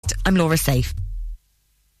I'm Laura Safe.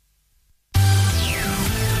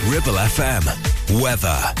 Ribble FM.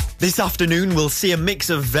 Weather. This afternoon we'll see a mix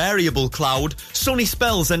of variable cloud, sunny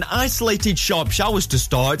spells and isolated sharp showers to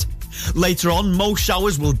start. Later on, most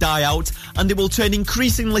showers will die out and it will turn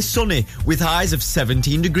increasingly sunny with highs of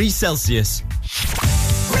 17 degrees Celsius.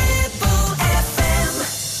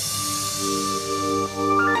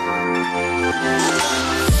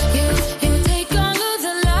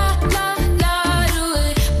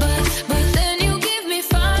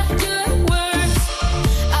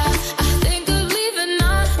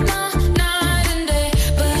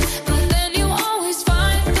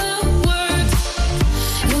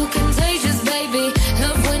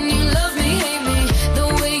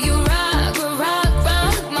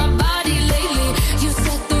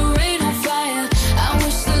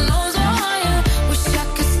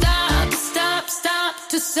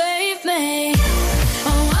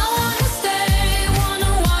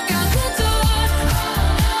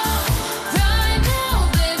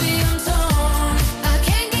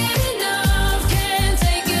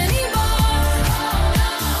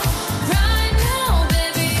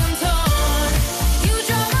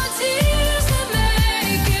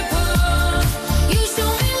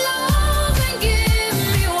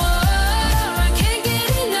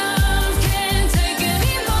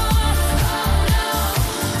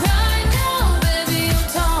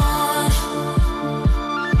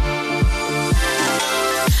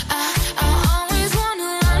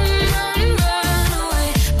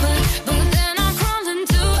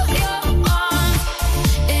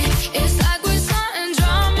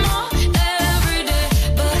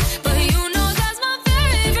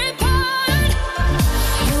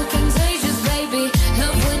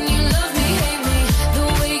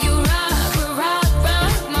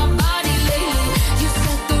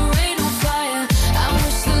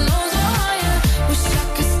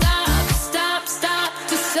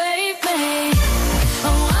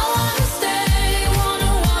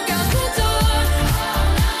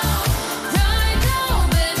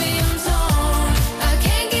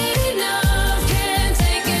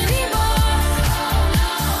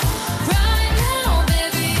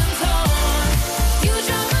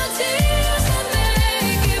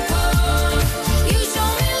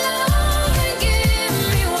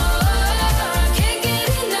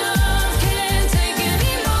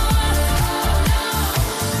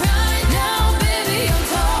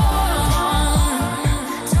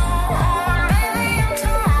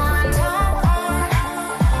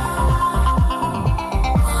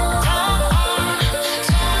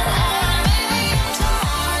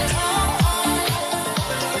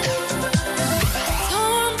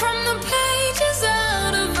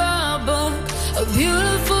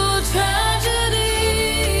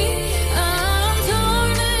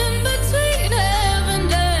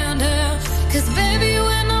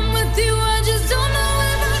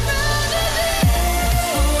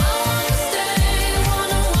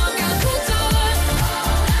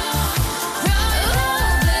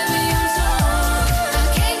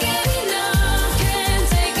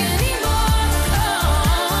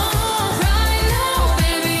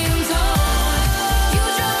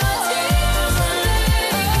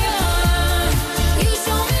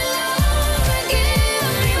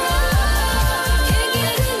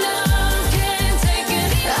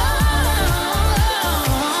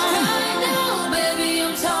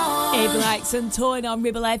 And Torn on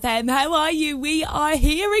Ribble FM. How are you? We are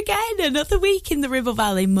here again. Another week in the Ribble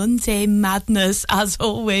Valley. Monday madness, as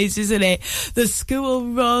always, isn't it? The school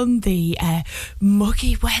run, the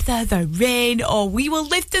muggy weather, the rain. Oh, we will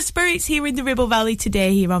lift the spirits here in the Ribble Valley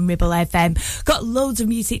today here on Ribble FM. Got loads of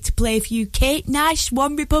music to play for you. Kate Nash,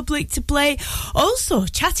 One Republic to play. Also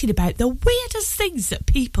chatting about the weirdest things that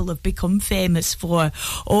people have become famous for.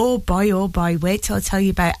 Oh boy, wait till I tell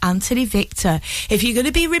you about Anthony Victor. If you're going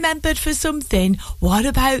to be remembered for something, what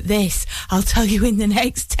about this? I'll tell you in the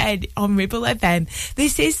next 10 on Ribble FM.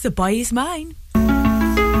 This is The Boy Is Mine. I'm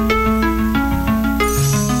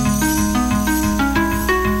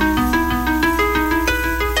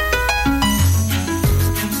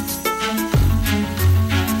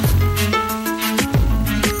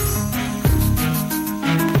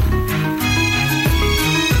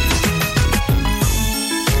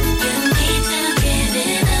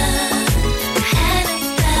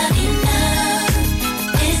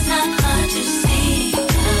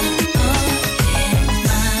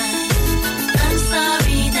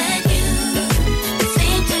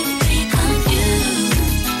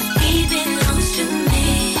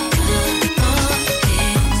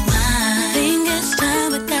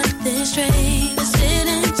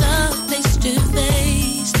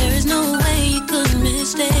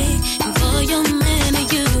your man, are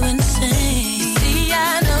you insane? You see,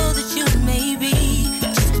 I know that you may be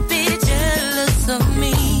just a bit jealous of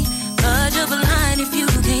me, but you're blind if you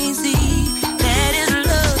can't see that his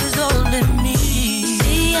love is all in me.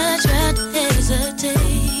 See, I tried to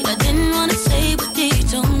hesitate, I didn't want to say what he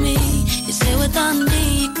told me. You said without me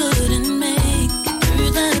you couldn't make it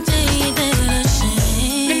through the day that I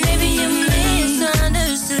changed. And maybe you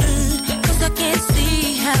misunderstood, cause I can't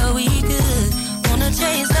see how we could wanna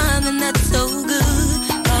chase something that's so good.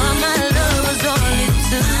 All my love was all it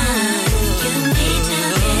took. You need to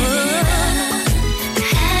give it up.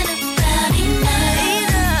 Had about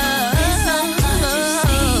enough. It's so hard to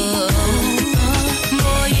see.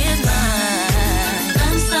 Boy, it's mine.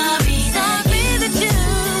 I'm sorry that you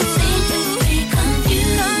seem to be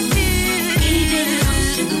confused. He belongs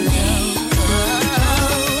to me.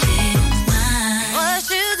 It's mine. What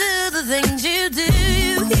you do, the things you do,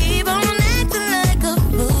 you keep on acting like a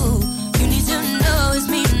fool. You need to know it's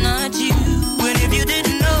me, not you. And if you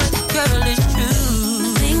didn't know it, girl, it's true. I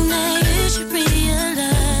think that you should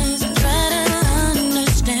realize and try to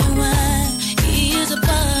understand why he is a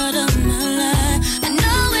part of my life. I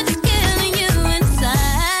know it's killing you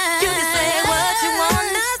inside. You can say what you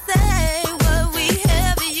wanna say, what we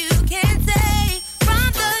have you can't take. From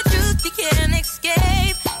the truth you can't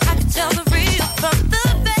escape. I can tell the real from the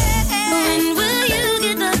fake. When will you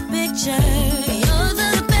get the picture? You're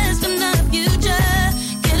the best of my future.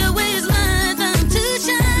 Get away is my time to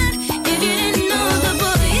shine. If you didn't know, the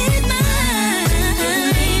boy is mine.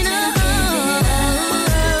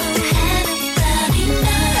 Had about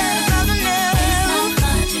enough. It's so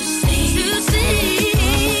hard to see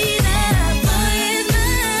that boy is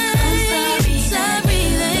mine. I'm sorry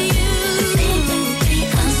that you seem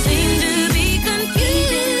to be confused. He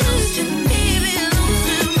belongs to me.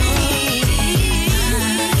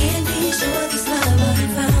 Can't be sure this love I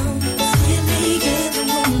found. Simply get the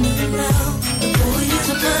woman now. The boy is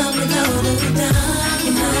a man without a doubt. He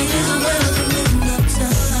might as well come in the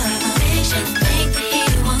time. Makes you think that he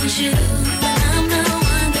wants you, but I'm the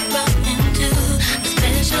one that brought him to a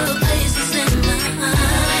special place that's in my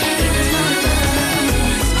heart. He was my love,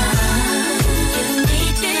 you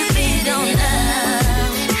need to be on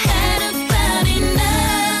love. Had about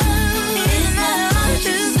enough. It's not hard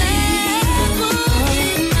to say. Boy,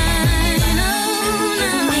 it's mine. Oh, no.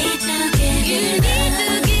 You need to give it up.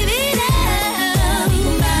 About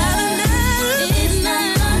enough. It's not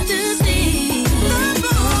hard to see. The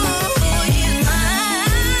boy is mine.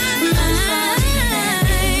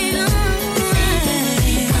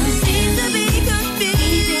 Seems to be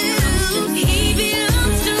confused. He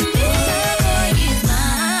belongs to me. The boy is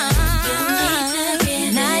mine.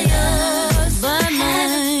 Not yours, but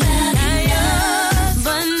mine. Not yours,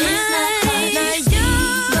 but mine. Not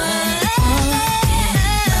yours, but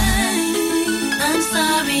I'm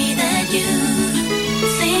sorry that you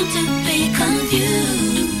seem to be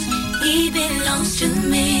confused. He belongs to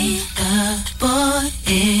me. The boy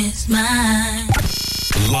is mine.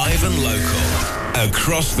 Live and local.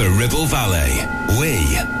 Across the Ribble Valley. We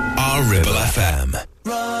are Ribble FM.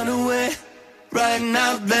 Run away, right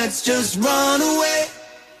now let's just run away.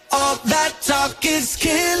 All that talk is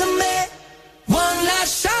killing me. One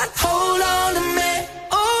last shot, hold on to me.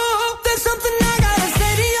 Oh, there's something I gotta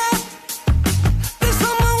say to you. There's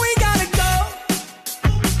somewhere we gotta go.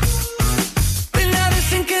 Been out of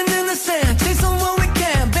sinking in the sand, chasing what we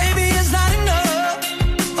can, baby, it's not enough.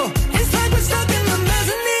 Oh, it's like we're stuck in the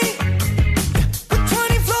mezzanine, with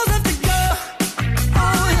 20 floors left to go.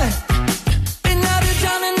 Oh yeah. Been out here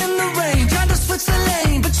drowning in the rain, trying to switch the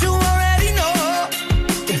lane, but you already know.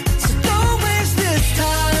 Yeah. So don't waste this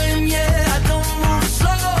time, yeah. I don't move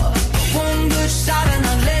slow. One good shot and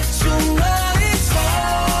I'll let you know it's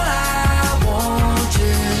all I want.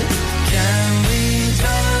 Yeah. Can we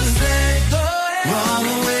just let go? Run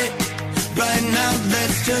away, right now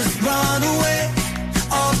let's just run away.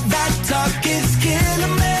 All that talk is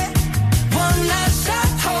killing me. One last shot,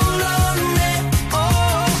 hold on to me.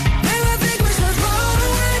 Oh, maybe I think we should run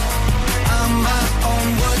away. I'm my own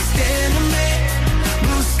worst enemy.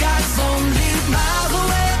 Blue skies only miles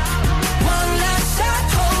away. One last shot,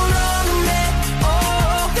 hold on to me.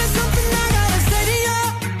 Oh, there's something I gotta say to you.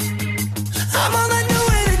 I'm on that new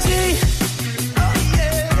energy. Oh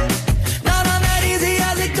yeah. Not all that easy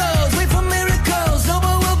as it goes. Wait for miracles. No,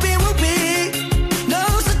 but we'll be. No,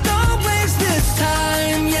 so don't waste this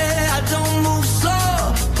time. Yeah, I don't move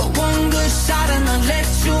slow, but one good shot and I'll let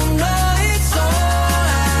you know it's all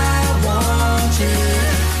I want.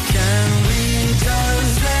 Yeah. Can we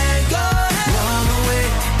just let go? Run away,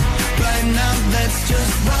 right now let's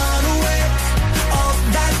just run away. All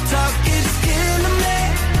that talk is killing me.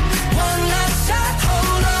 One last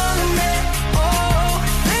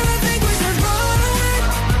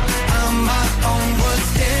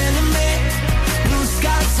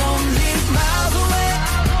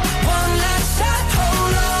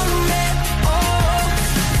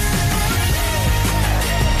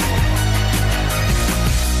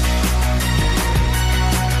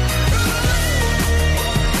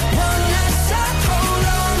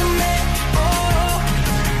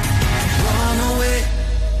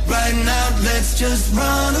right now, let's just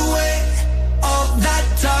run away. All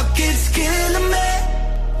that talk is killing me.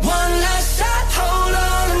 One last shot, hold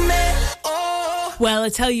on a minute. Oh. Well, I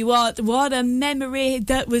tell you what a memory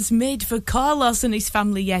that was made for Carlos and his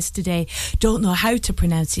family yesterday. Don't know how to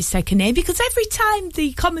pronounce his second name because every time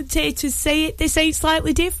the commentators say it, they say it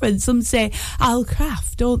slightly different. Some say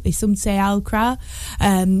Alcraft, don't they? Some say Alcra.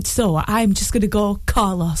 So I'm just going to go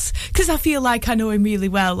Carlos because I feel like I know him really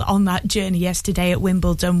well on that journey yesterday at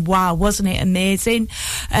Wimbledon. Wow, wasn't it amazing?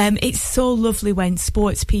 It's so lovely when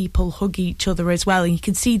sports people hug each other as well, and you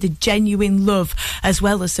can see the genuine love as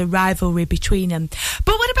well as the rivalry between them.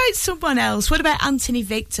 But what about someone else? What about Anthony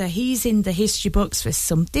Victor? He's in the history books for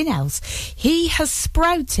something else. He has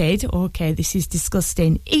sprouted, okay, this is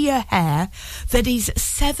disgusting, ear hair that is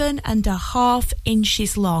 7.5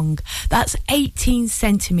 inches long. That's 18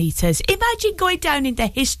 centimetres. Imagine going down in the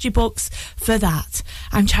history books for that.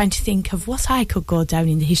 I'm trying to think of what I could go down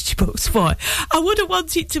in the history books for. I wouldn't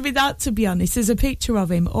want it to be that, to be honest. There's a picture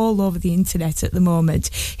of him all over the internet at the moment.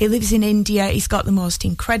 He lives in India. He's got the most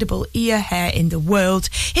incredible ear hair in the world.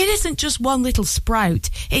 It isn't just one little sprout,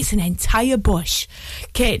 it's an entire bush.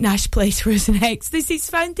 Kate Nash plays for us next. This is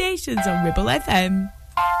Foundations on Ribble FM.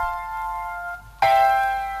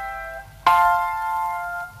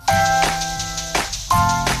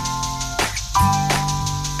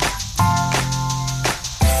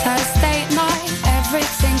 Thursday night,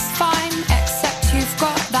 everything's fine, except you've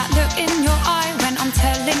got that look in your eye when I'm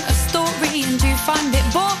telling a story and you find it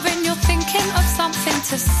boring. You're thinking of something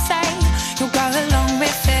to say, you'll go along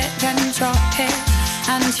with it, then drop it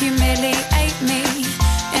and humiliate me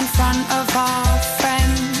in front of our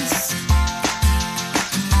friends.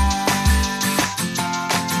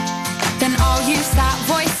 Then I'll use that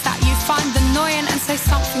voice that you find annoying and say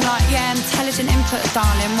something like, yeah, intelligent input,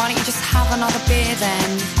 darling, why don't you just have another beer then?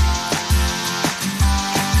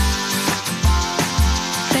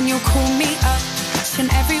 Then you'll call me up and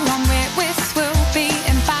everyone we're with will be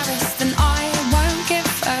embarrassed and I won't give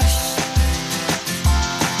a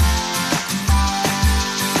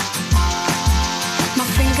My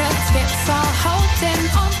fingertips are holding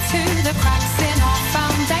onto the cracks in our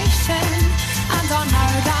foundation, and I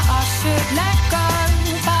know that I should let go,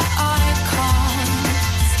 but I can't.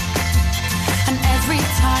 And every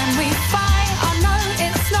time we fight, I know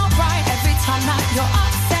it's not right. Every time that you're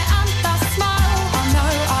upset and I smile, I know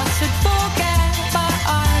I should forget, but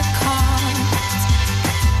I can't.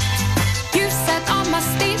 You said I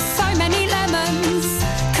must eat so many lemons,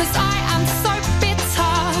 'cause I am so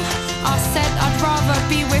bitter. I said I'd rather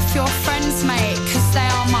be with your friends, mate, 'cause they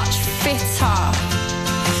are much fitter.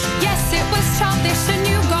 Yes, it was childish and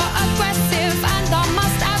you got aggressive, and I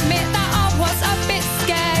must admit that I was a bit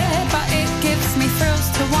scared, but it gives me thrills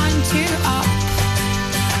to wind you up.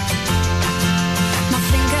 My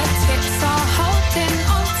fingertips are holding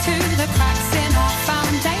onto the cracks in our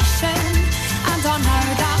foundation, and I know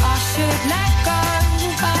that I should let go,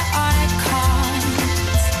 but I can't.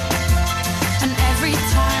 And every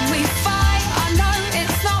time we fight, I know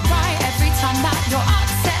it's not right. Every time that you're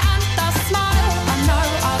upset and I smile, I know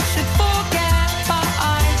I should forget, but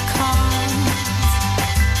I can't.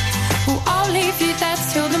 Well, I'll leave you there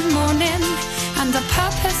till the morning, and I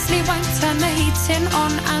purposely won't turn the heating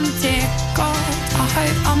on. And dear God, I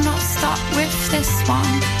hope I'm not stuck with this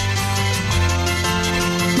one.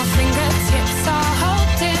 My fingertips are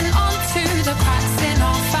holding onto the cracks in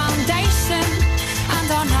our foundation, and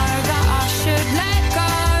I know that I should let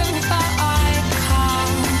go, but I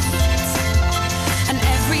can't. And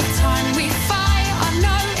every time we fight, I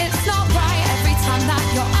know it's not right. Every time that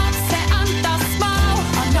you're upset and I smile,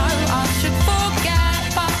 I know I should forget,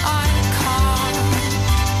 but I can't.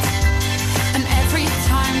 And every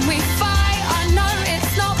time we fight, I know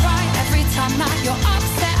it's not right. Every time that you're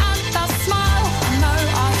upset and I smile, I know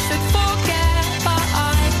I should forget, but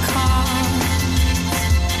I can't.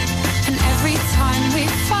 And every time we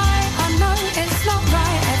fight, I know it's not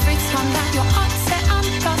right. Every time that you're upset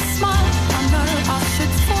and I smile, I know I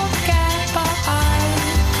should forget, but I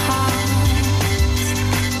can't.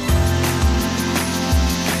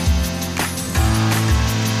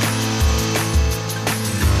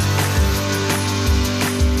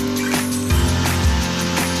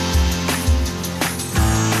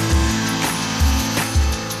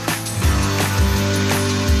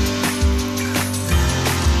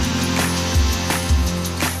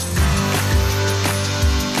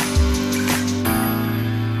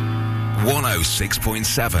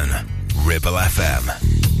 106.7 Ribble FM.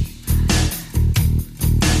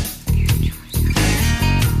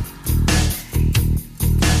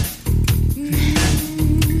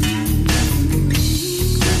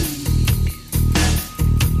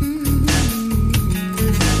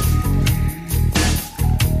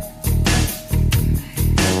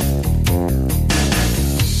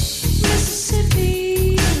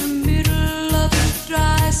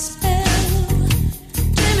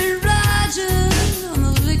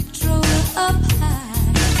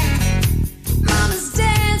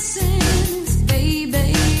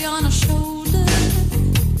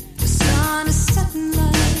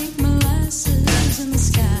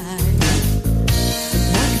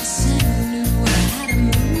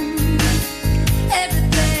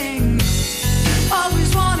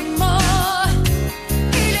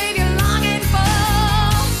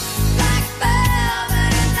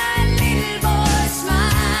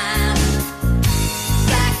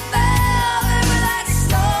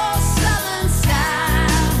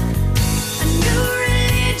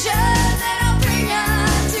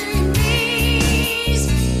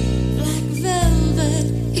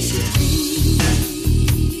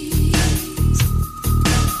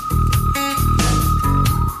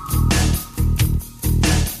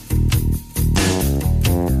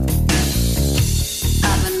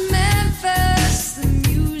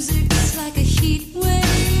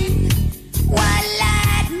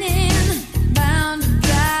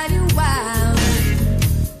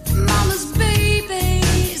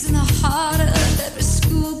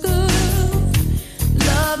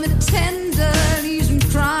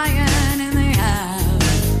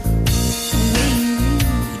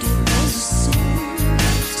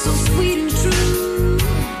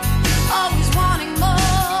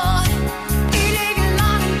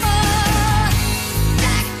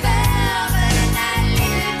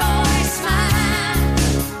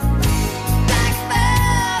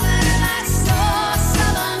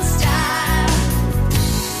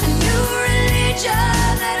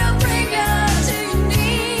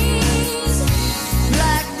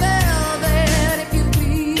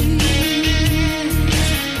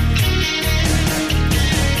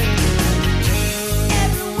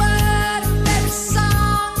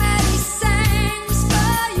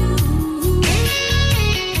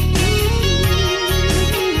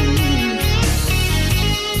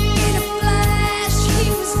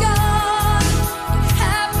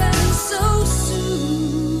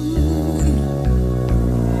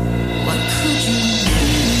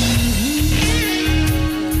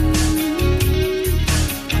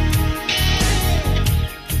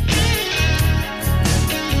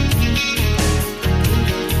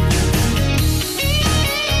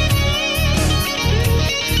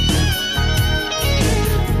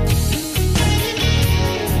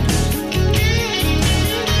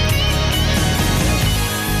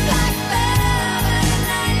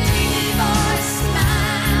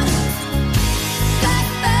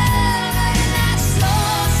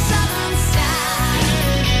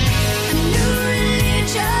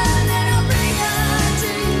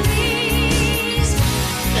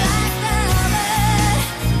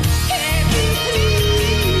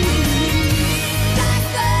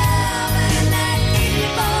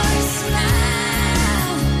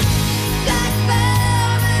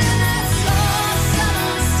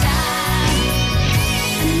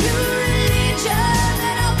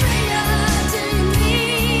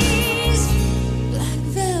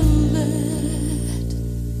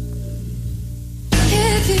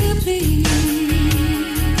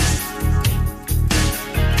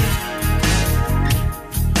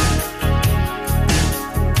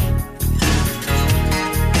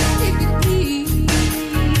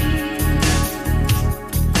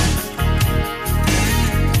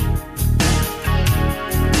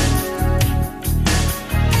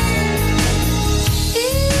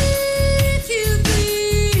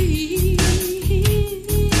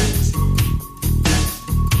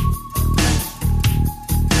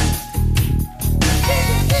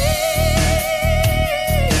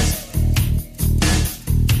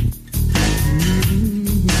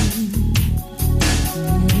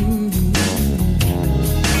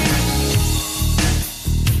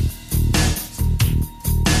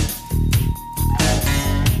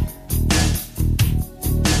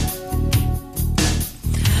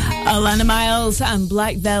 Alana Miles and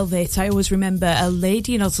Black Velvet. I always remember a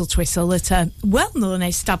lady in Oswald Twistle at a well-known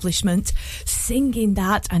establishment singing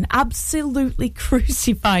that and absolutely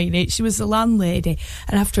crucifying it. She was the landlady,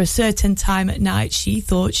 and after a certain time at night, she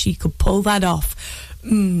thought she could pull that off.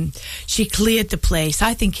 She cleared the place.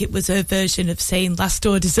 I think it was her version of saying last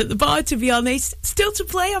orders at the bar, to be honest. Still to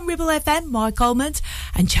play on Ribble FM, Mark Almond,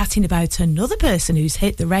 and chatting about another person who's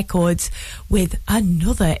hit the records with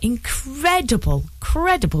another incredible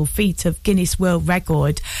feat of Guinness World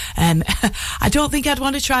Record. I don't think I'd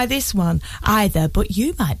want to try this one either, but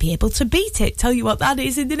you might be able to beat it. Tell you what that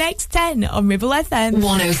is in the next 10 on Ribble FM.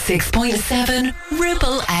 106.7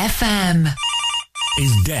 Ribble FM.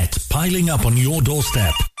 Is debt piling up on your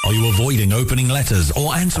doorstep? Are you avoiding opening letters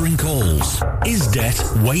or answering calls? Is debt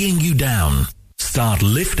weighing you down? Start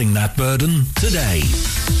lifting that burden today.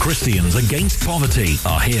 Christians Against Poverty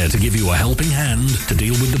are here to give you a helping hand to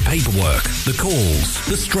deal with the paperwork, the calls,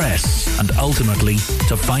 the stress, and ultimately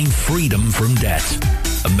to find freedom from debt.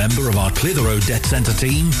 A member of our Clitheroe Debt Centre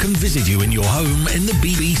team can visit you in your home in the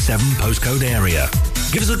BB7 postcode area.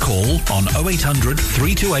 Give us a call on 0800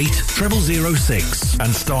 328 0006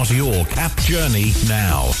 and start your CAP journey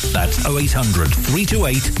now. That's 0800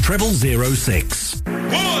 328 0006. 1,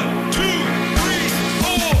 2, 3,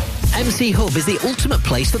 4. MC Hub is the ultimate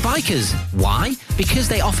place for bikers. Why? Because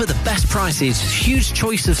they offer the best prices, huge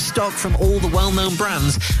choice of stock from all the well-known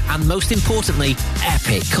brands, and most importantly,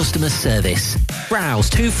 epic customer service. Browse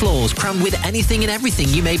 2 floors crammed with anything and everything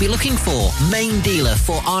you may be looking for. Main dealer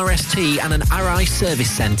for RST and an RI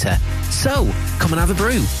service centre. So, come and have a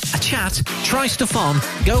brew, a chat, try stuff on,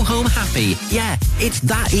 go home happy. Yeah, it's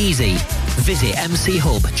that easy. Visit MC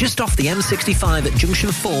Hub just off the M65 at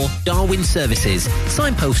Junction 4, Darwin Services.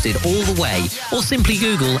 Signposted all the way, or simply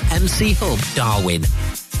Google MC Hub Darwin.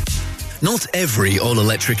 Not every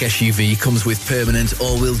all-electric SUV comes with permanent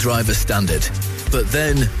all-wheel drive as standard. But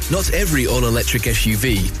then, not every all-electric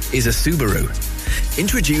SUV is a Subaru.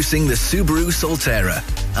 Introducing the Subaru Solterra,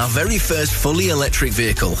 our very first fully electric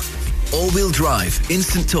vehicle. All-wheel drive,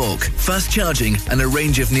 instant torque, fast charging, and a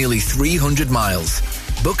range of nearly 300 miles.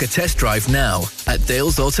 Book a test drive now at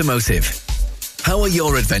Dales Automotive. How are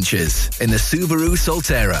your adventures in the Subaru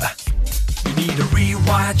Solterra? You need a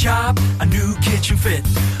rewire job, a new kitchen fit,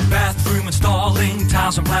 bathroom installing,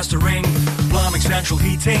 tiles and plastering, plumbing, central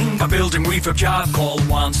heating, a building refurb job. Call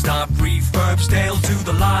One Stop Refurbs, Dale to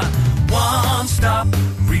the lot. One Stop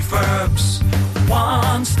Refurbs.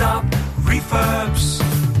 One Stop Refurbs.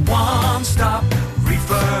 One Stop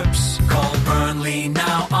Refurbs. Call Burnley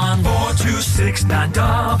now on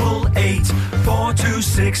 426-988.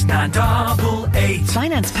 426-988.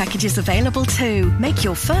 Finance packages available too. Make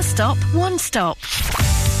your first stop One Stop.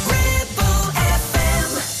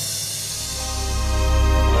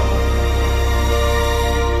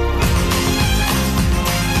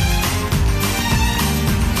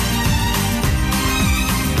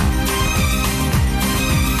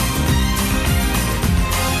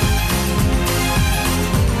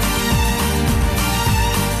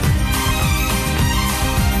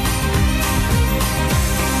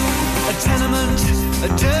 A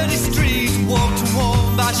dirty street, walk to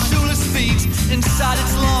warm by shoeless feet. Inside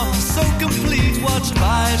it's long, so complete, watched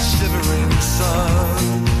by a shivering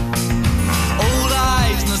sun. Old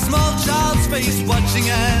eyes in a small child's face, watching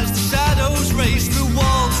as the shadows race through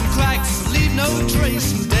walls and cracks, leave no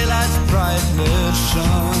trace in daylight's brightness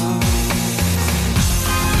shone.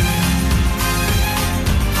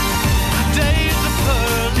 The days of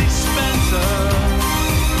Pearly Spencer.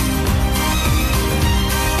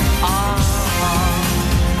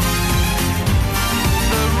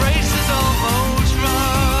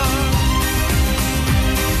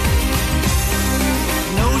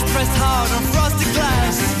 Pressed hard on frosted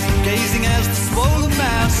glass, gazing as the swollen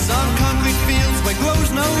mass on concrete fields where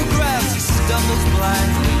grows no grass, he stumbles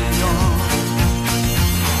blindly on.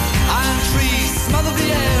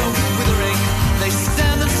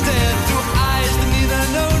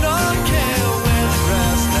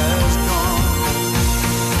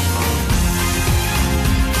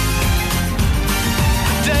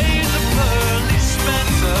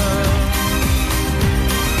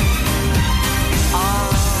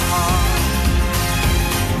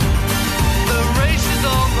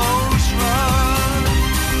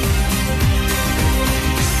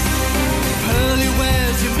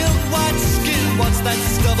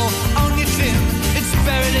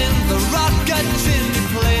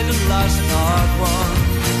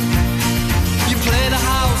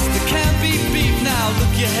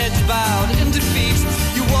 your head's bowed in defeat.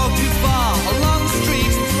 You walk too far along the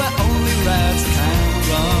street where only rats can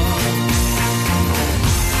run.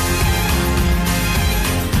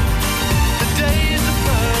 The days of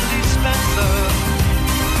Pearly Spencer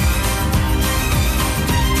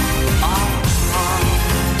are gone.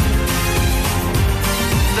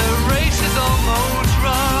 The race is almost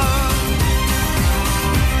run.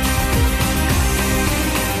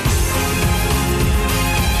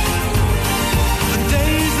 The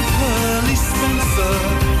days of Pearly Spencer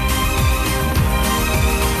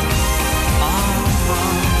are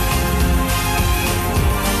gone.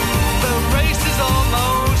 The race is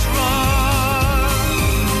almost run.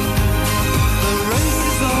 The race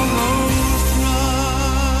is almost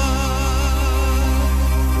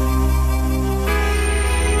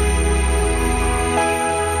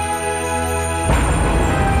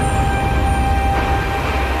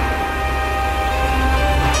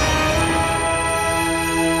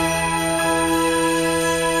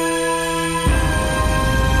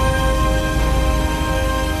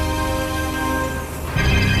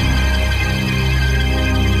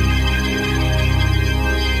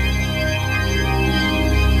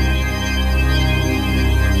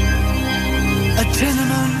a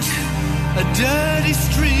tenement, a dirty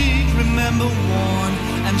street, remember worn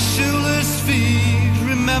and shoeless feet.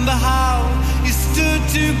 Remember how you stood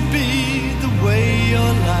to be the way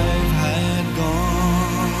your life had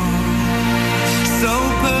gone. So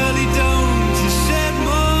Pearly, don't you shed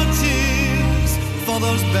more tears for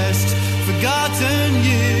those best forgotten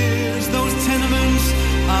years. Those tenements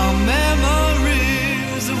are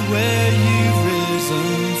memories of where you've risen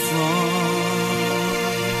from.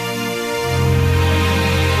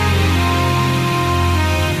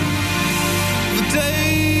 The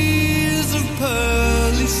days of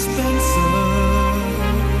Pearly Spencer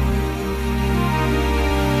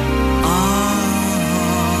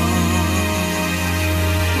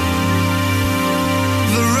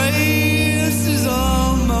the race is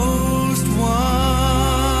almost won.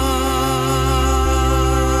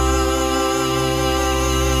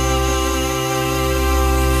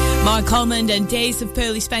 Mark Holland and Days of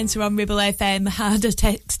Pearly Spencer on Ribble FM had a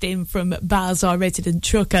text in from Baz, our resident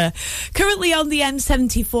trucker, currently on the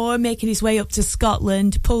M74, making his way up to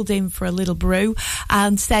Scotland, pulled in for a little brew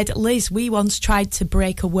and said, Liz, we once tried to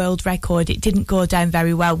break a world record. It didn't go down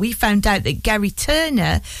very well. We found out that Gary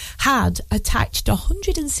Turner had attached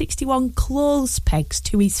 161 clothes pegs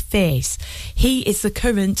to his face. He is the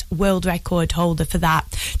current world record holder for that.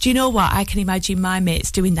 Do you know what? I can imagine my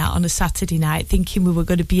mates doing that on a Saturday night, thinking we were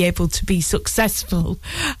going to be able to be successful.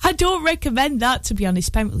 I don't recommend that, to be honest.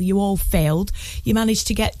 Apparently you all failed. You managed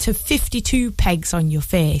to get to 52 pegs on your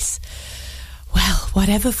face. Well,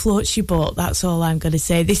 whatever floats your boat, that's all I'm going to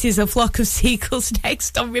say. This is A Flock of Seagulls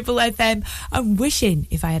next on Ribble FM. I'm wishing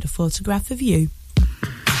if I had a photograph of you.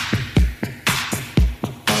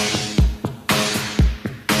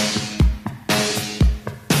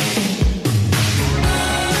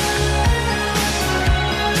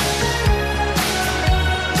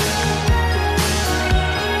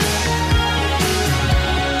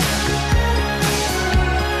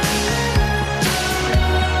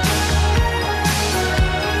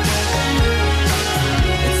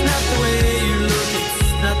 It's not the way you look,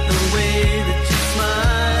 it's not the way that you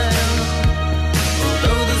smile.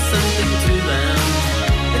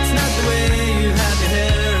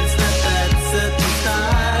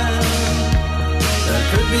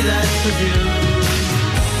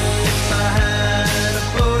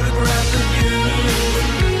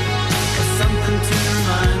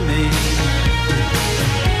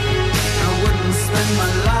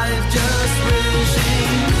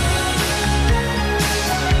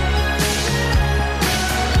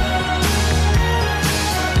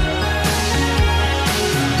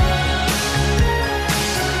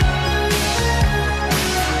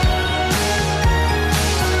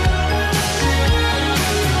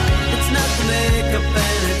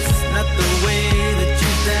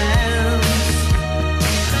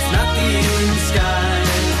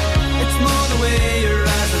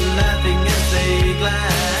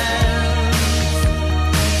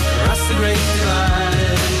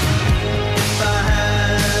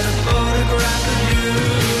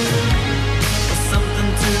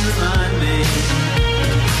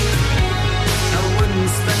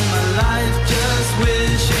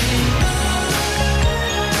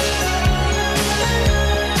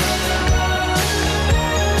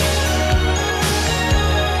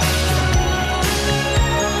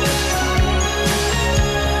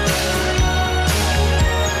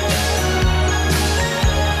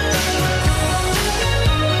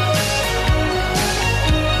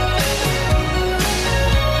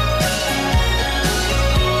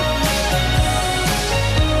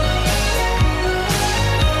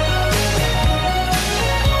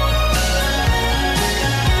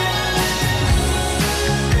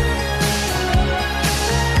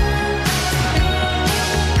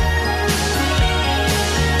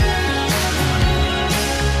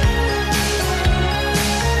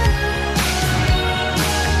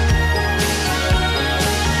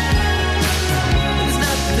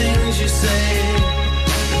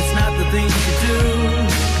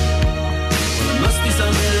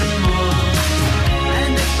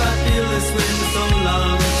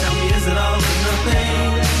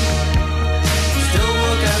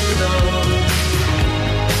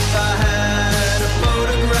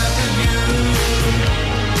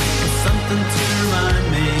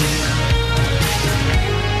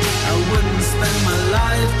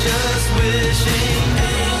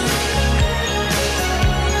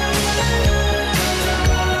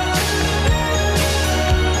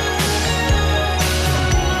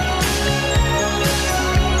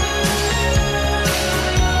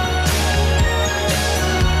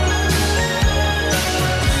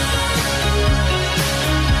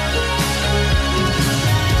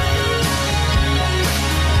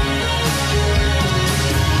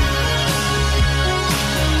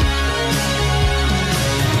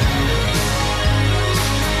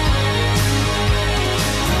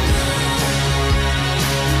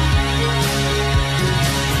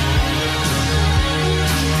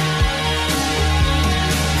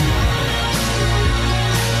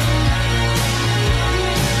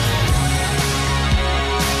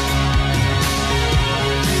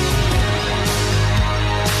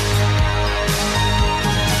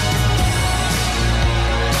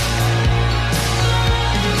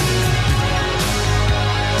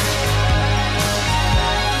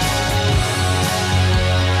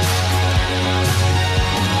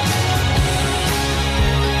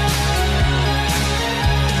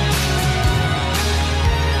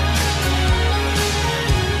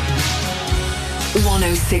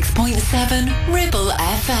 106.7 Ribble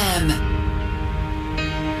FM.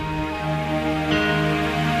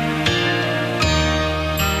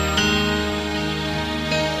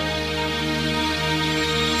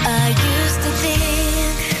 I used to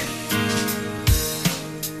think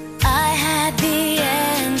I had the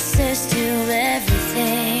answers to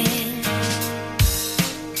everything,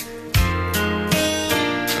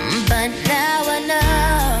 but now I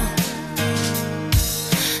know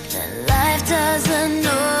that life doesn't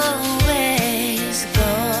always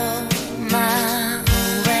go my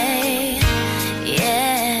way.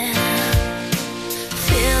 Yeah,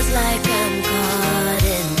 feels like I'm caught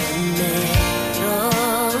in the middle.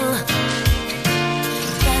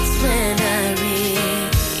 That's when I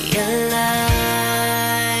realize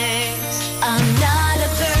I'm not a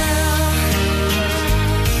girl,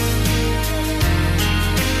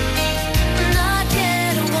 not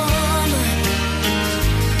yet a woman.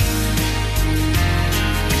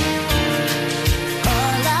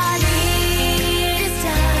 All I need is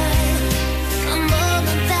time, a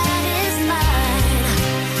moment that is mine,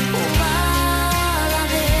 while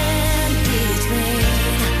I'm in between.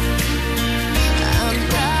 I'm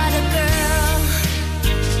not a girl,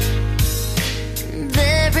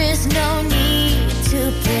 there is no need to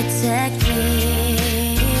protect me.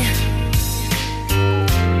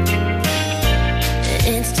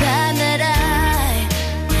 It's time that I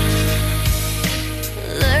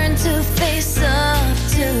learn to face up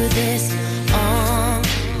to this on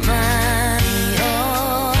my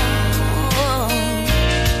own.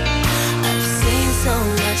 I've seen so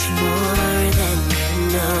much more than you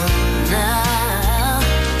know now,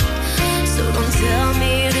 so don't tell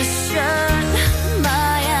me to shut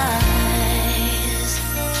my eyes.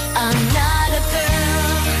 I'm not a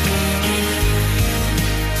girl,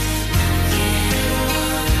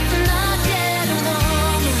 not yet a woman.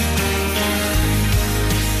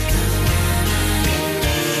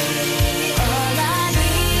 All I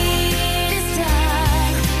need is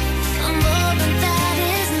time, a moment that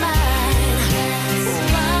is mine,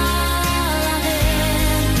 while I'm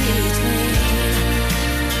in between.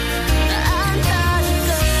 I'm not a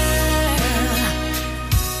girl,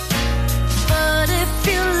 but if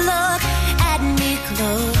you look at me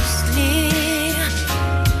closely,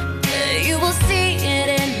 you will see it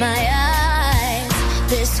in my eyes.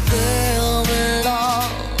 This girl will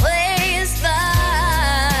always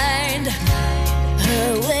find her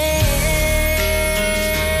way.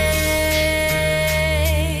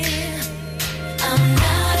 I'm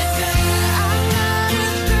not a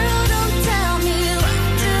girl, don't tell me what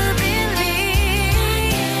to believe.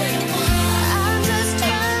 I'm just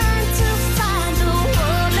trying to find the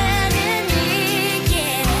woman in me,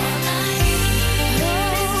 yeah.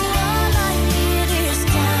 All I need is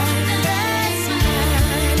time, that's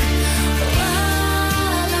mine,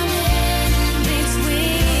 while I'm in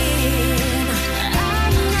between. I'm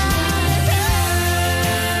not a girl,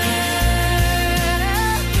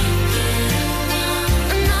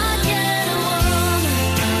 not yet a woman,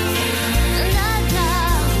 not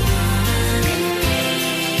now.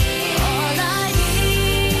 All I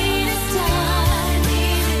need is time,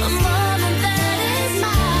 a moment that is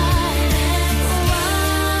mine,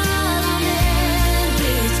 while I'm in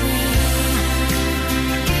between.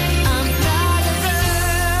 I'm not a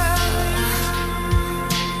girl,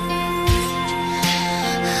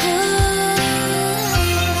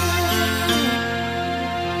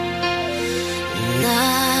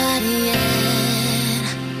 not yet.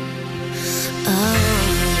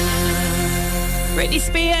 Britney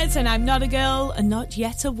Spears and I'm Not a Girl and Not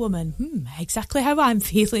Yet a Woman. Exactly how I'm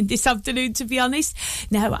feeling this afternoon, to be honest.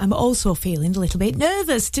 Now, I'm also feeling a little bit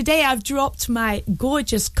nervous. Today, I've dropped my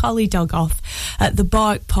gorgeous collie dog off at the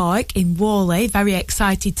Bark Park in Whalley. Very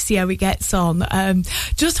excited to see how he gets on.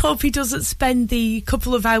 Just hope he doesn't spend the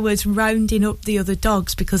couple of hours rounding up the other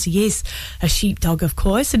dogs, because he is a sheepdog, of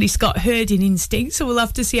course, and he's got herding instinct, so we'll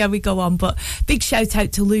have to see how we go on. But big shout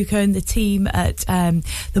out to Luca and the team at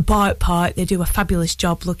the Bark Park. They do a fabulous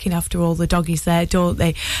job looking after all the doggies there, don't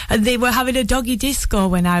they? And they were having a doggy disco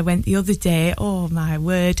when I went the other day. Oh my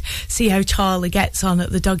word, see how Charlie gets on at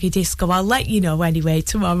the doggy disco. I'll let you know anyway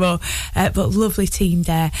tomorrow. But lovely team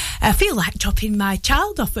there. I feel like dropping my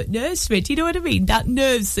child off at nursery, do you know what I mean? That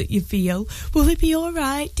nerves that you feel. Will it be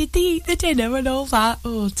alright? Did they eat the dinner and all that?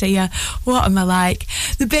 Oh dear, what am I like?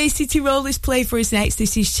 The Bay City Rollers play for us next.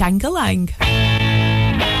 This is Shangalang.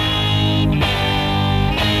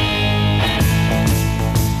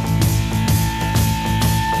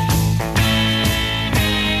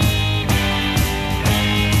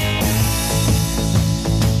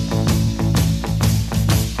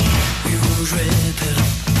 We will rip it up,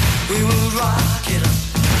 we will rock it up.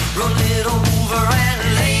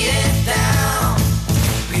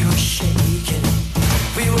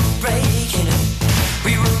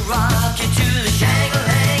 rock you to the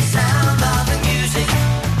shang-a-lang sound of the music.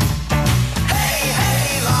 Hey,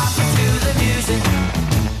 hey, rock you to the music.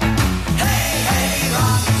 Hey, hey,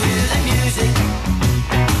 rock you to the music.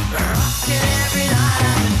 Rockin' every night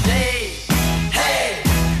and day. Hey,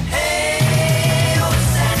 hey, oh,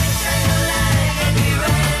 shang-a-lang, and we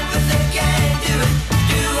ran with the gang, do it,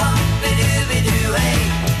 do-wop-be-doo-be-doo, hey.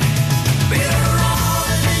 We were all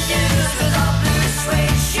in the news with our blue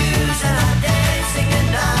suede shoes and our dancing the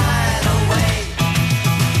night away.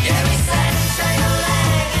 Yeah, we sang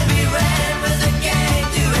shang-a-lang and we ran with the gang,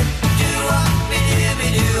 do it,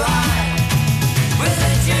 do-wop-be-doo-be-doo-I. With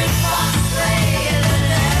the jukebox playing and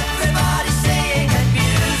everybody saying that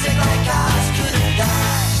music like ours couldn't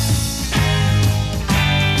die.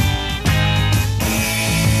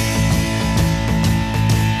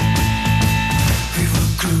 We were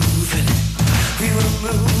grooving, we were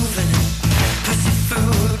moving,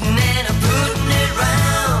 pussyfooting and putting it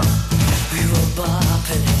round. We were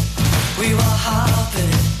bopping, we were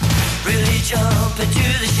hopping, really jumping to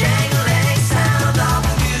the shang-a-lang sound of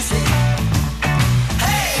the music.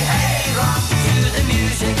 Hey, hey, rock to the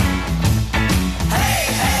music. Hey,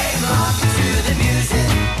 hey, rock to the music.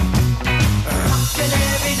 Rockin'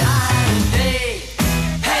 every night and day.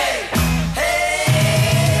 Hey,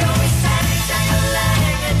 hey, oh, we sang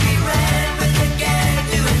shang-a-lang and we ran with the gang,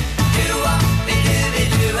 do it,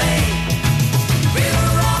 do-wop-be-doo-be-doo, hey. We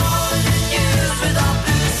were all in the news with our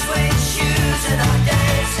blue suede shoes and our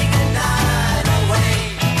dancing the night away.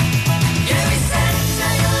 Yeah, we sang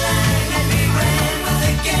shang-a-lang and we ran with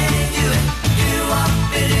the gang, do it,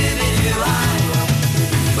 do-wop-be-doo-be-doo-I.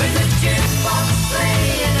 With the jukebox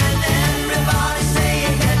playing and everybody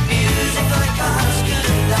saying that music like ours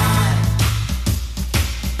couldn't lie.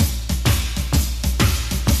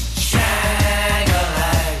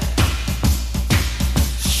 Shang-a-lang,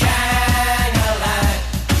 shang-a-lang,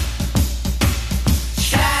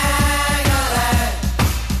 shang-a-lang,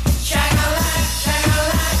 shang-a-lang,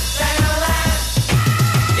 shang-a-lang, shang-a-lang.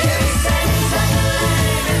 Yeah, we sang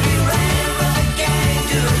shang-a-lang and we ran with the gang,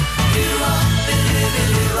 do it,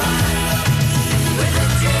 do-wop-be-doo-be-doo-I. With the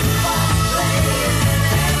jukebox playing and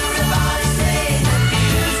everybody saying that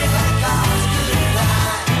music like ours couldn't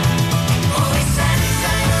lie. Oh, we sang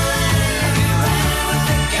shang-a-lang and we ran with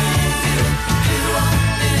the gang, do it,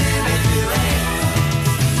 do-wop-be-doo-be-doo-ay.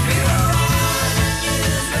 We were all in the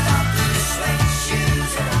news with our blue suede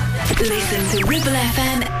shoes and our Listen to Ribble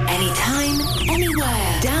FM anytime, anywhere.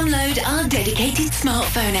 Download our dedicated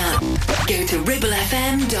smartphone app. Go to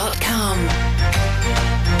ribblefm.com.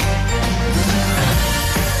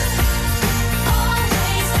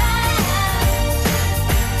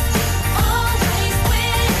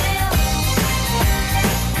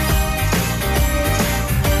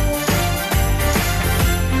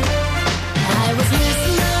 I was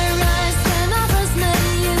mesmerized when I first met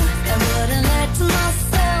you, and wouldn't let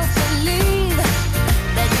myself believe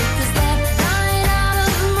that you could step right out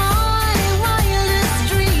of my wildest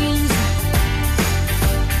dreams.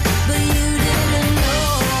 But you didn't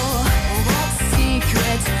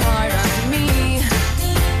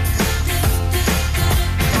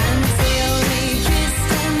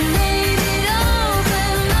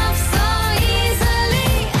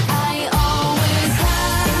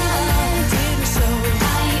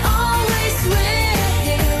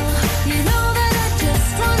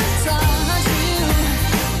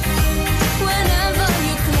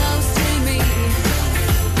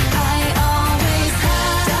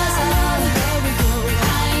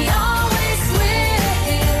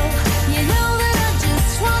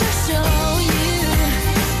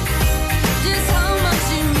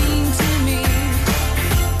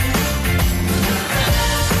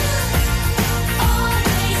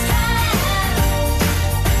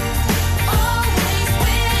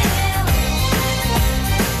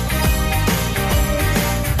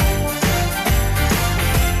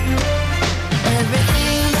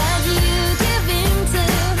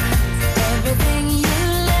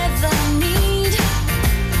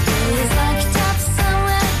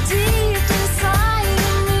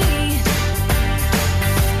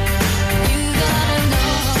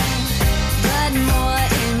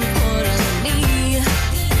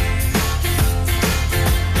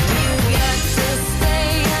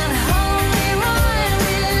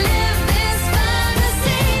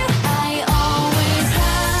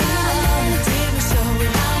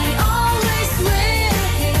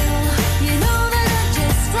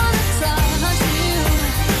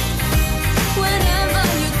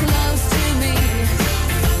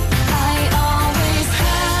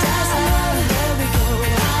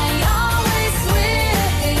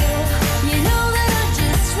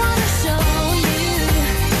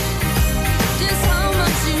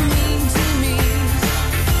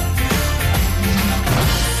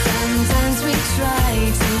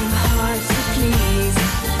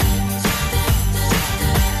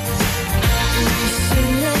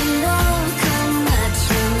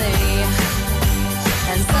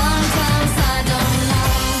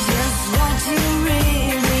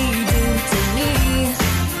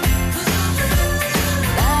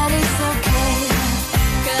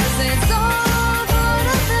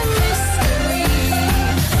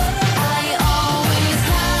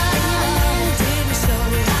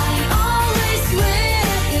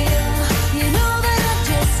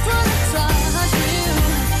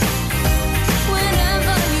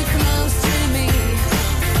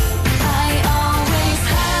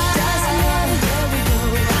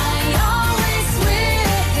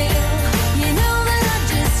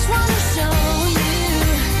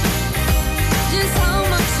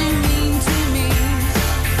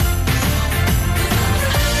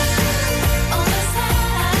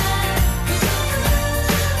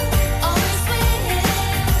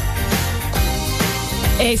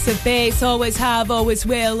Ace of Base, always have, always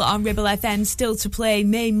will on Ribble FM. Still to play,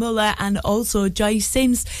 May Muller and also Joyce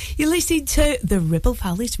Sims. You're listening to the Ribble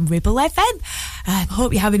Valley's Ribble FM. I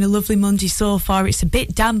hope you're having a lovely Monday so far. It's a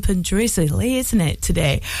bit damp and drizzly, isn't it,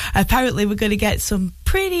 today? Apparently we're going to get some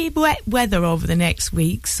pretty wet weather over the next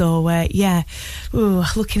week. So, yeah, ooh,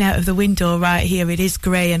 looking out of the window right here, it is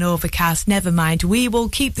grey and overcast. Never mind. We will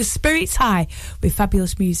keep the spirits high with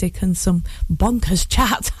fabulous music and some bonkers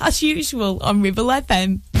chat, as usual, on Ribble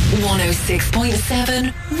FM.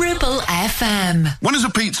 106.7 Ribble FM. When is a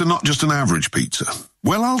pizza not just an average pizza?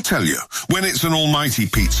 Well, I'll tell you. When it's an almighty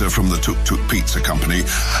pizza from the Tuk Tuk Pizza Company.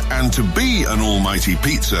 And to be an almighty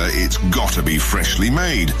pizza, it's got to be freshly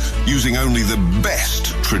made, using only the best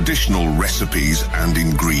traditional recipes and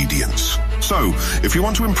ingredients. So, if you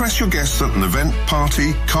want to impress your guests at an event,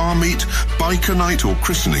 party, car meet, biker night or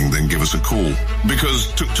christening, then give us a call.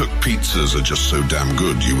 Because Tuk Tuk Pizzas are just so damn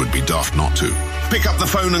good, you would be daft not to. Pick up the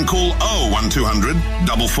phone and call 01200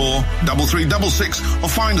 44 3366 or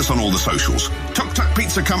find us on all the socials. Tuk Tuk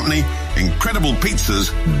Pizza Company, incredible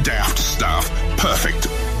pizzas, daft staff, perfect.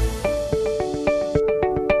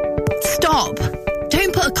 Stop!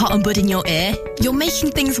 Don't put a cotton bud in your ear. You're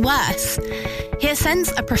making things worse.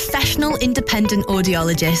 HearSense are professional independent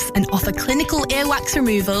audiologists and offer clinical earwax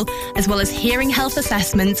removal as well as hearing health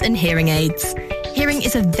assessments and hearing aids. Hearing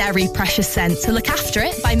is a very precious sense, so look after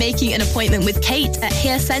it by making an appointment with Kate at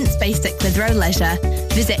HearSense based at Clitheroe Leisure.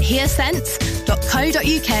 Visit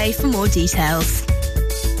hearsense.co.uk for more details.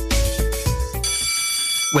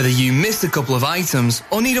 Whether you missed a couple of items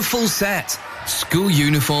or need a full set, school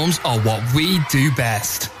uniforms are what we do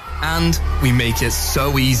best. And we make it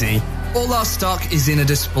so easy. All our stock is in a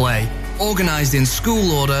display, organised in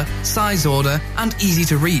school order, size order, and easy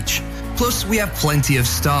to reach. Plus, we have plenty of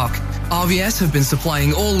stock. RVS have been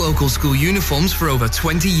supplying all local school uniforms for over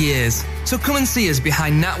 20 years. So come and see us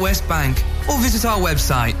behind NatWest Bank or visit our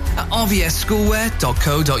website at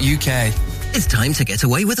rvsschoolwear.co.uk. It's time to get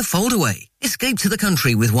away with a foldaway. Escape to the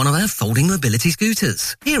country with one of our folding mobility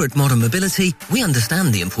scooters. Here at Modern Mobility, we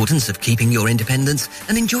understand the importance of keeping your independence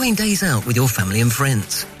and enjoying days out with your family and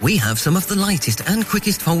friends. We have some of the lightest and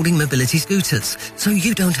quickest folding mobility scooters, so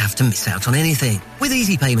you don't have to miss out on anything. With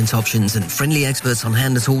easy payment options and friendly experts on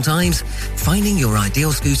hand at all times, finding your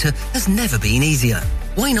ideal scooter has never been easier.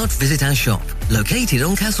 Why not visit our shop, located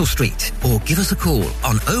on Castle Street, or give us a call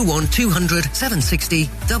on 01200 760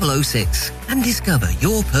 006 and discover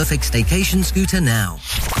your perfect staycation scooter now.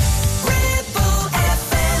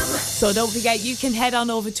 So don't forget, you can head on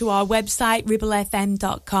over to our website,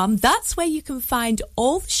 ribblefm.com. That's where you can find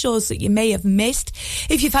all the shows that you may have missed.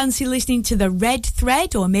 If you fancy listening to the Red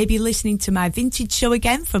Thread, or maybe listening to my vintage show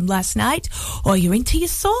again from last night, or you're into your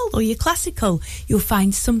soul or your classical, you'll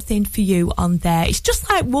find something for you on there. It's just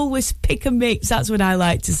like Woolworths Pick and Mix, that's what I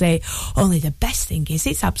like to say. Only the best thing is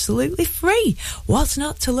it's absolutely free. What's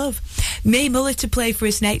not to love? May Muller to play for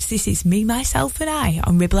us next. This is Me, Myself and I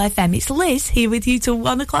on Ribble FM. It's Liz here with you till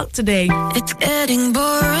 1 o'clock today. It's getting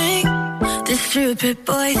boring, this stupid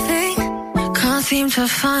boy thing. Can't seem to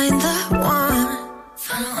find the one.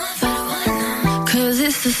 Cause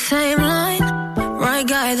it's the same line, right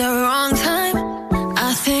guy, the wrong time.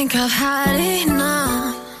 I think I've had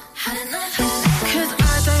enough. Cause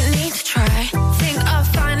I don't need to try. Think I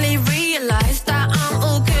finally realized that I'm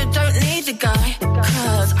all good, don't need a guy.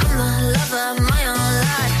 Cause I'm the lover of my own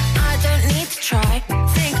life. I don't need to try.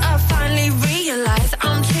 Think I finally realized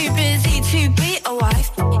I'm too busy to be a wife.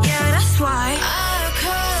 Yeah, that's why I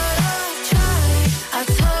could have tried. I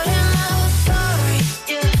told him I was sorry.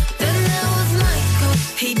 Yeah, then there was Michael.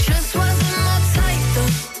 He just wasn't my type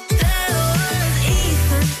though. There was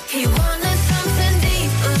Ethan. He wanted something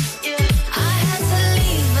deeper. Yeah, I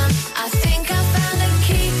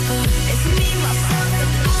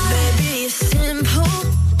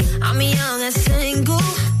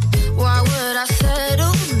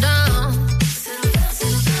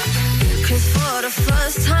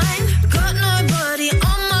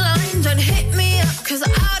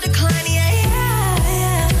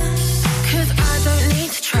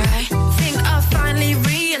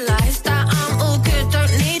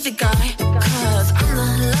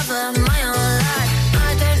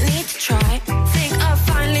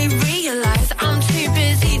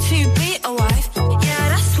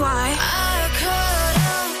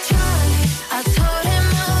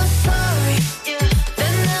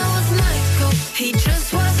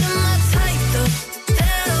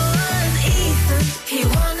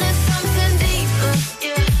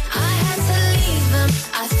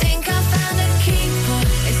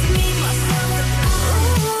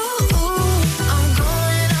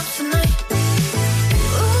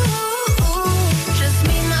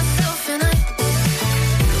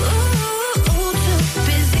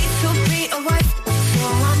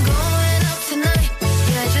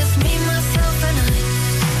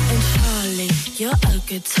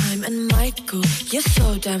time and Michael. You're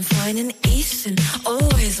so damn fine and Ethan,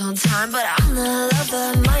 always on time, but I'm the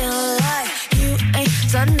lover of my own life. You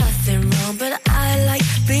ain't done nothing wrong, but I like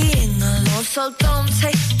being alone, so don't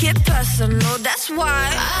take it personal. That's why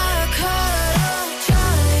I called up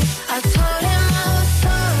Charlie. I told him I was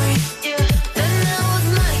sorry. Yeah, then there was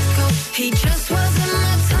Michael. He just wasn't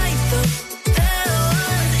my type though. There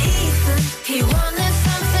was Ethan. He wanted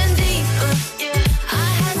something deeper. Yeah, I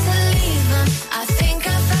had to leave him. I think I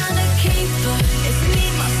found a keeper. It's me,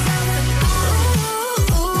 myself, and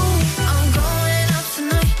ooh, I'm going out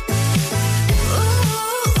tonight.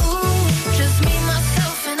 Ooh, just me,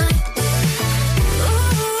 myself, and I.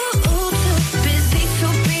 Ooh, too busy to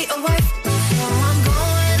be a wife, so I'm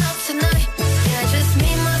going out tonight. Yeah, just me,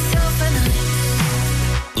 myself, and I.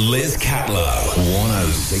 Liz Catlow,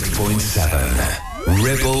 106.7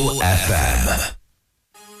 Ribble FM.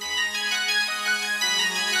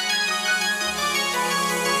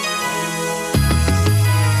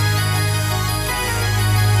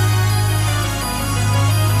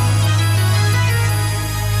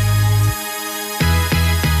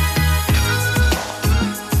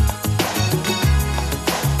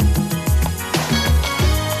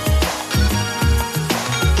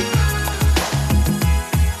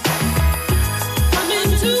 Come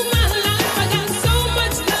into my life, I got so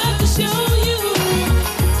much love to show you.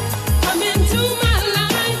 Come into my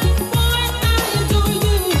life, boy, I adore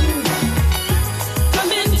you.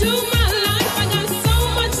 Come into my life, I got so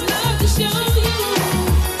much love to show you.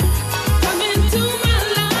 Come into my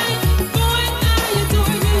life, boy, I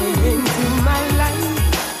adore you. Into my life,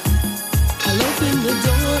 I'll open the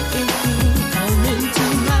door if you come into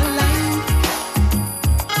my life.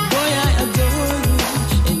 Boy, I adore you,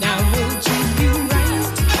 and I will treat you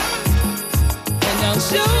right. And I'll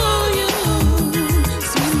show you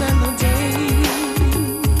sweet melodies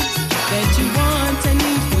that you want and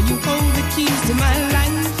need, for you hold the keys to my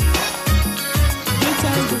life. Good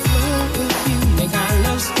times will flow with you, make our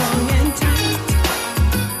love strong and tight.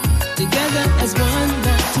 Together as one,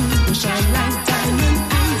 the two will shine like diamond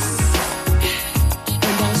ice.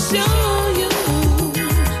 And I'll show you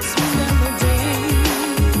sweet melodies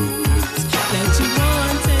that you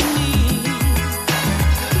want and need,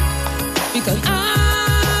 because I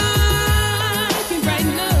can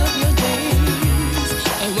brighten up your days.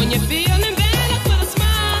 And when you're feeling bad, I put a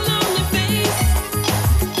smile on your face.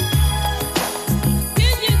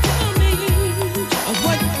 Can you tell me of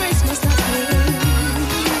what price must I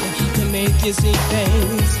pay to make you see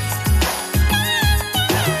things?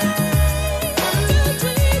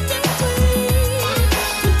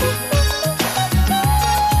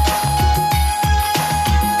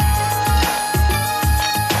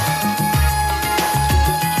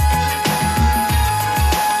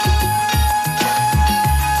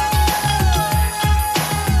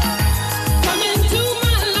 Come into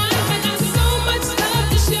my life, I got so much love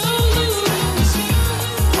to show you.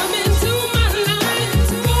 Come into my life,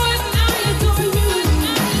 boy, I adore you.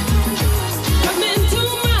 Come into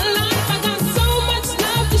my life, I got so much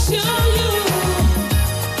love to show you.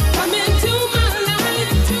 Come into my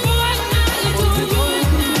life, boy, I adore you.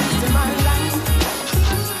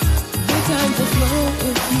 Good times will flow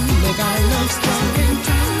if you make our love strong and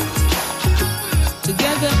tight.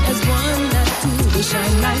 Together as one, that two will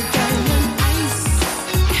shine like diamond ice.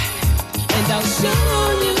 And I'll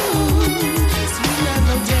show you sweet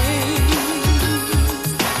melodies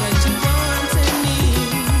that you want and need,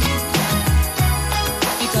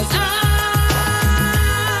 because I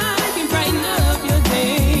can brighten up your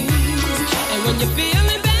days. And when you're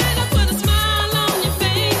feeling bad, I put a smile on your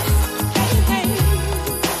face. Hey,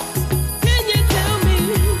 can you tell me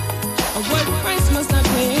what price must I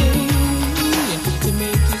pay to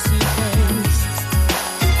make you see things?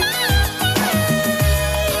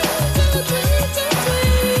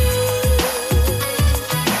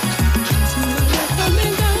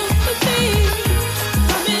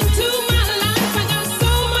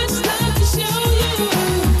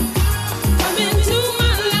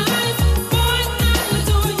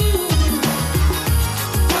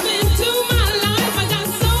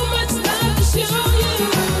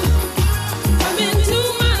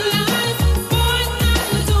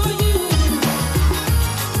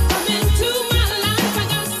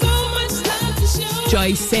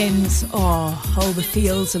 birthday sins. Oh, all the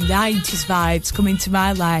feels of 90s vibes coming to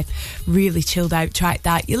my life. Really chilled out track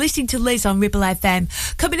that. You're listening to Liz on Ribble FM.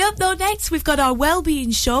 Coming up though next, we've got our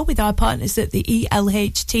wellbeing show with our partners at the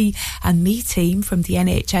ELHT and me team from the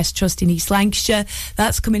NHS Trust in East Lancashire.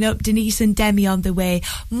 That's coming up. Denise and Demi on the way.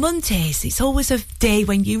 Mondays, it's always a day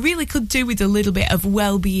when you really could do with a little bit of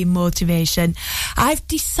wellbeing motivation. I've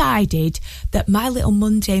decided that my little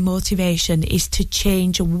Monday motivation is to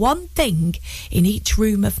change one thing in each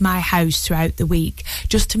room of my house throughout the week,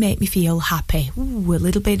 just to make me feel happy. Ooh, a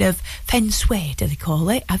little bit of feng shui, do they call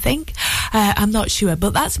it, I think? I'm not sure,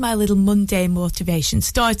 but that's my little Monday motivation.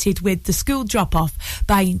 Started with the school drop-off,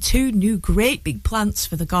 buying 2 new great big plants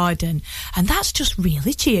for the garden, and that's just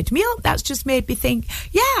really cheered me up. That's just made me think,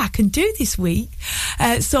 yeah, I can do this week.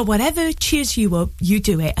 So whatever cheers you up, you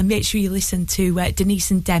do it, and make sure you listen to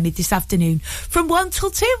Denise and Demi this afternoon from 1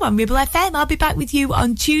 till 2 on Ribble FM. I'll be back with you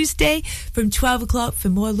on Tuesday from 12 o'clock for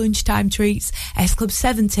more lunchtime treats. S Club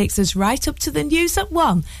 7 takes us right up to the news at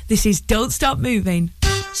 1. This is Don't Stop Moving.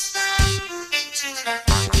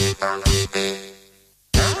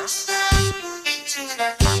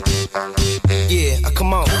 Yeah,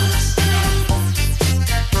 come on.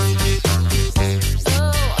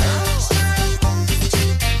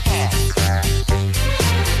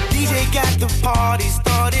 DJ got the party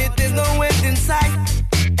started, there's no end in sight.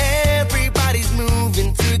 Everybody's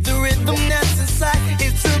moving to the rhythm that's inside.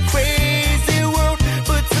 It's a crazy world,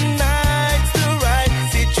 but tonight's the right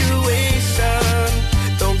situation.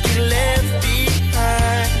 Don't get left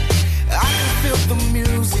behind. I can feel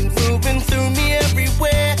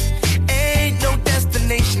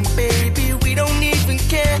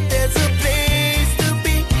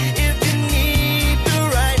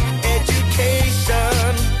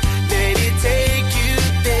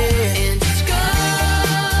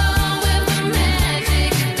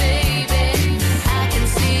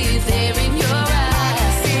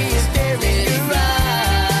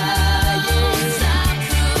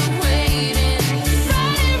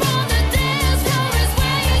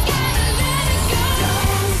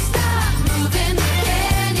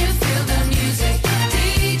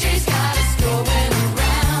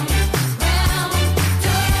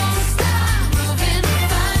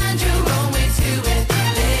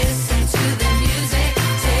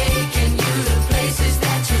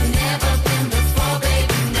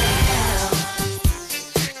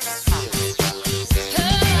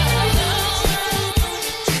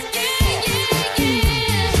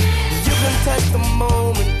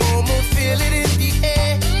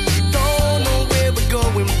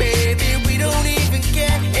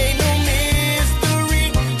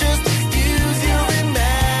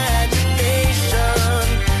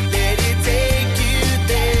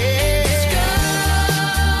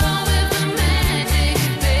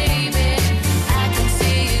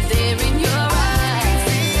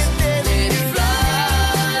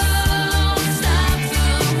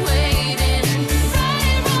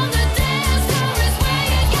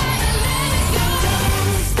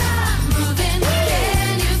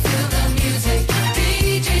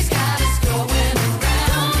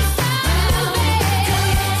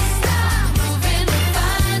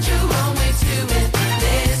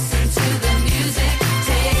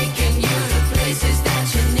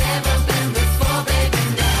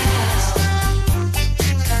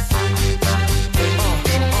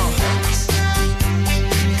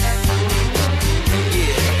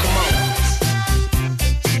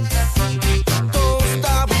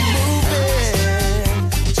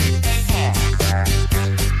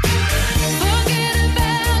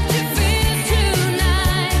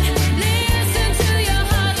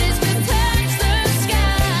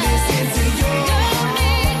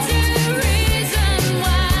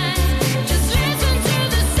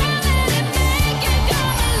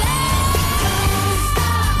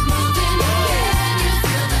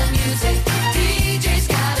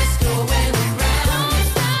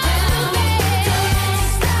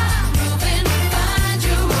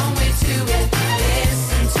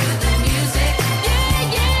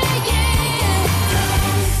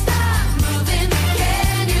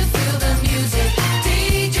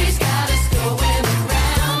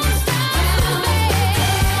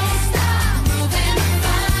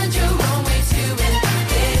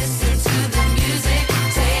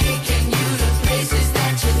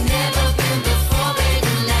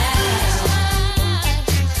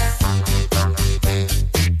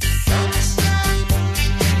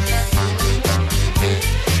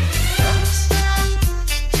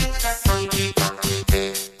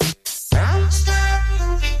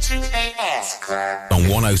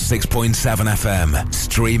 106.7 FM,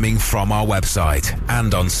 streaming from our website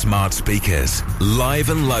and on smart speakers. Live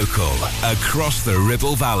and local, across the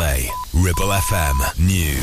Ribble Valley. Ribble FM News.